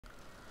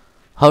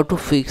How to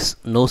fix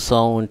no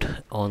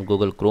sound on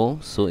Google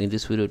Chrome. So in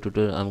this video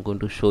tutorial I'm going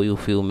to show you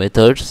few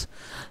methods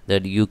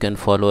that you can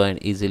follow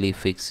and easily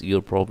fix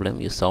your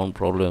problem, your sound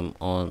problem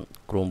on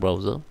Chrome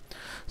browser.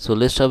 So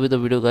let's start with the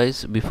video,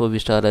 guys. Before we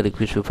start, I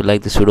request you, if you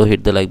like this video,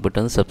 hit the like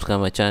button, subscribe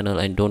my channel,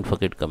 and don't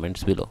forget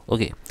comments below.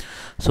 Okay,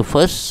 so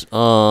first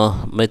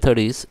method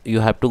is you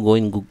have to go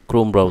in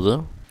Chrome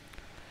browser.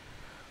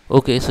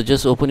 Okay, so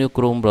just open your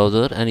Chrome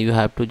browser and you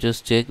have to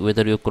just check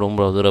whether your Chrome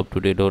browser up to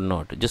date or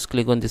not. Just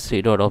click on this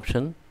three dot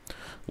option,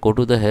 go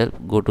to the help,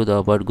 go to the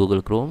about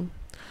Google Chrome,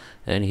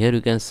 and here you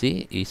can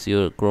see is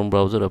your Chrome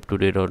browser up to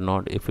date or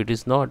not. If it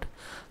is not,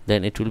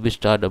 then it will be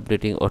start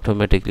updating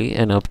automatically,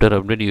 and after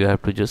update you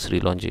have to just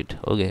relaunch it.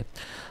 Okay,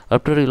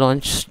 after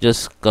relaunch,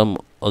 just come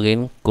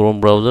again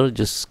Chrome browser,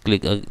 just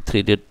click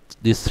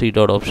this three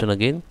dot option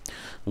again,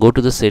 go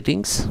to the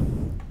settings.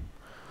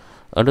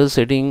 Under the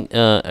setting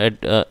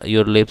at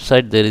your left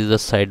side there is a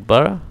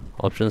sidebar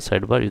option,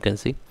 sidebar. You can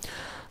see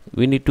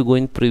we need to go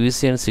in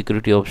privacy and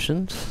security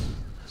options.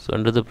 So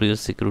under the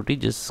privacy security,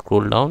 just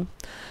scroll down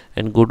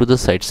and go to the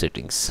site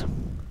settings.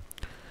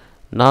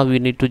 Now we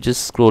need to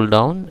just scroll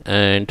down,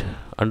 and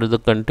under the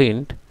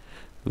content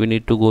we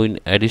need to go in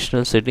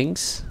additional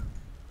settings.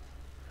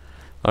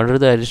 Under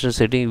the additional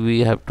setting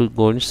we have to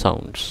go in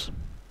sounds.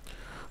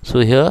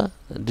 So here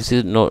this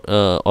is not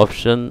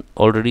option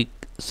already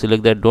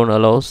select that don't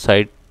allow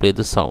site play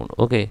the sound.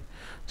 Okay,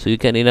 so you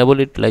can enable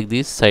it like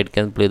this, site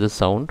can play the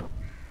sound.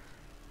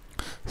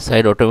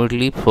 Site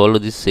automatically follow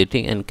this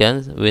setting and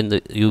can, when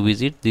you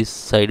visit this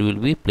site, will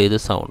be play the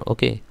sound.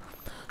 Okay,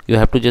 you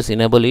have to just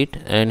enable it,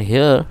 and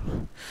here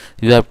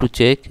you have to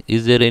check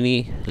is there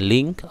any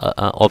link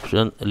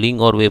option, link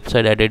or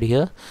website added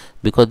here,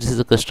 because this is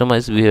a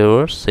customized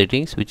behavior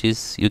settings which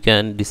is you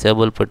can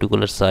disable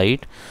particular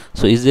site.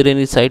 So is there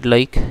any site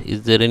like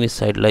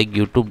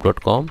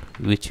youtube.com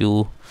which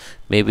you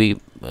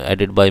maybe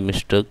added by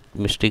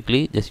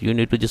mistakenly? Just you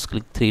need to just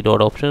click three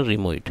dot option,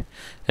 remove it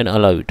and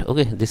allow it.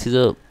 Okay, this is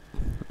a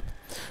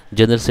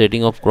general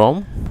setting of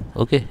Chrome.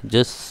 Okay,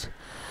 just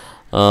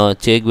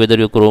check whether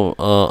your Chrome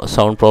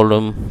sound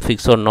problem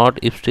fixed or not.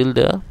 If still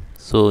there,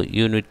 so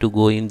you need to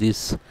go in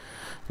this,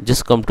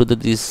 just come to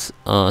this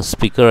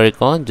speaker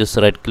icon, just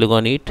right click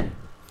on it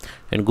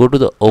and go to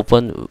the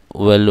open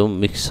volume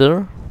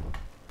mixer,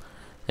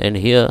 and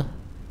here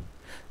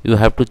you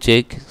have to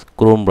check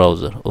Chrome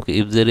browser. Okay,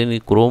 if there any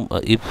Chrome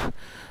if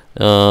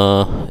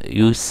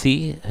you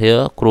see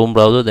here Chrome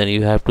browser, then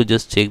you have to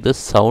just check the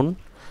sound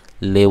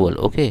level.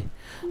 Okay,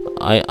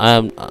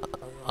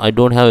 I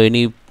don't have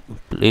any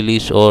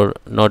playlist or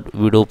not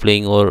video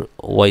playing or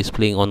voice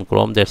playing on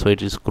Chrome, that's why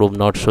it is Chrome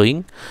not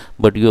showing.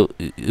 But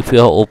if you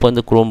have opened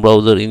the Chrome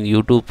browser in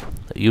YouTube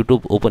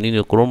open in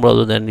your Chrome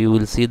browser, then you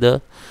will see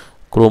the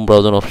Chrome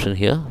browser option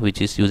here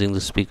which is using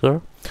the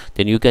speaker.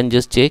 Then you can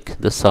just check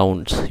the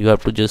sounds, you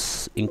have to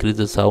just increase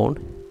the sound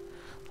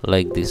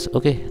like this.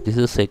 Okay, this is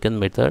the second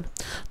method.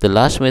 The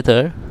last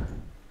method,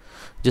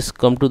 just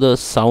come to the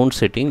sound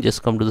setting,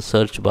 just come to the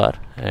search bar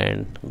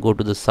and go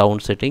to the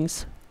sound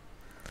settings,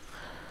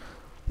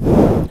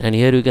 and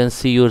here you can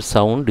see your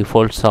sound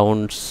default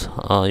sounds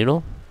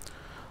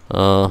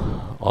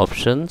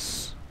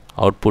options,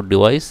 output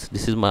device.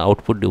 This is my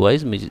output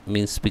device,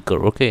 means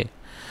speaker. Okay,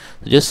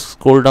 so just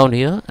scroll down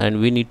here and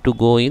we need to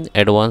go in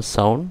advanced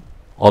sound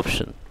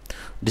option.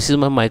 This is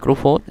my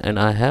microphone and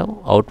I have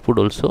output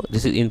also.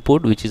 This is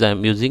input which is I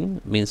am using,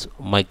 means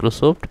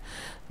Microsoft,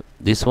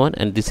 this one,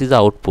 and this is the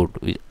output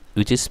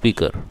which is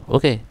speaker.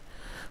 Okay,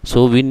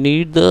 so we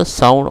need the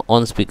sound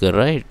on speaker,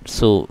 right?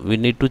 So we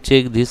need to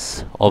check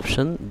this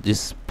option,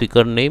 this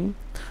speaker name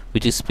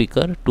which is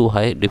speaker to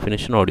high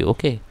definition audio.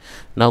 Okay,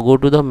 now go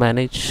to the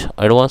manage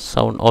advanced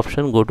sound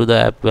option, go to the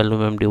app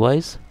volume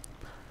device,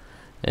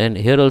 and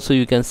here also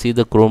you can see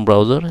the Chrome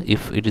browser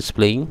if it is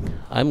playing.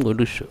 I'm going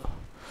to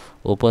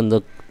open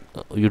the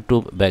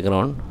YouTube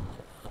background,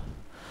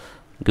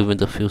 give me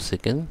the few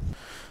seconds.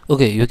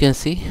 Okay, you can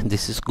see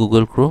this is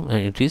Google Chrome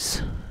and it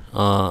is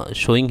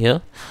showing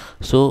here.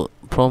 So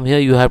from here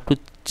you have to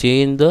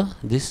change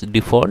this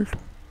default.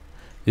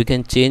 You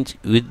can change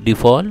with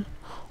default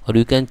or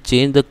you can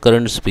change the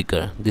current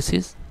speaker. This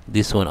is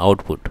this one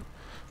output,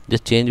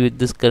 just change with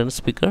this current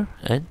speaker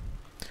and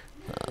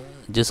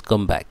just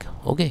come back.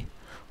 Okay,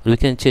 we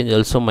can change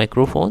also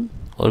microphone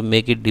or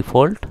make it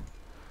default.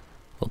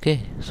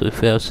 Okay, so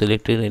if you have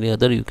selected any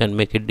other, you can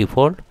make it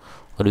default,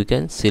 or you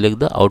can select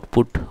the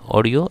output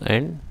audio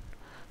and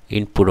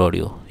input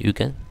audio. You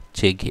can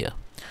check here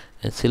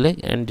and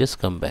select and just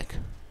come back.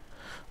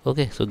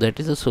 Okay, so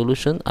that is the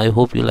solution. I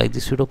hope you like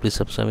this video. Please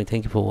subscribe me.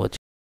 Thank you for watching.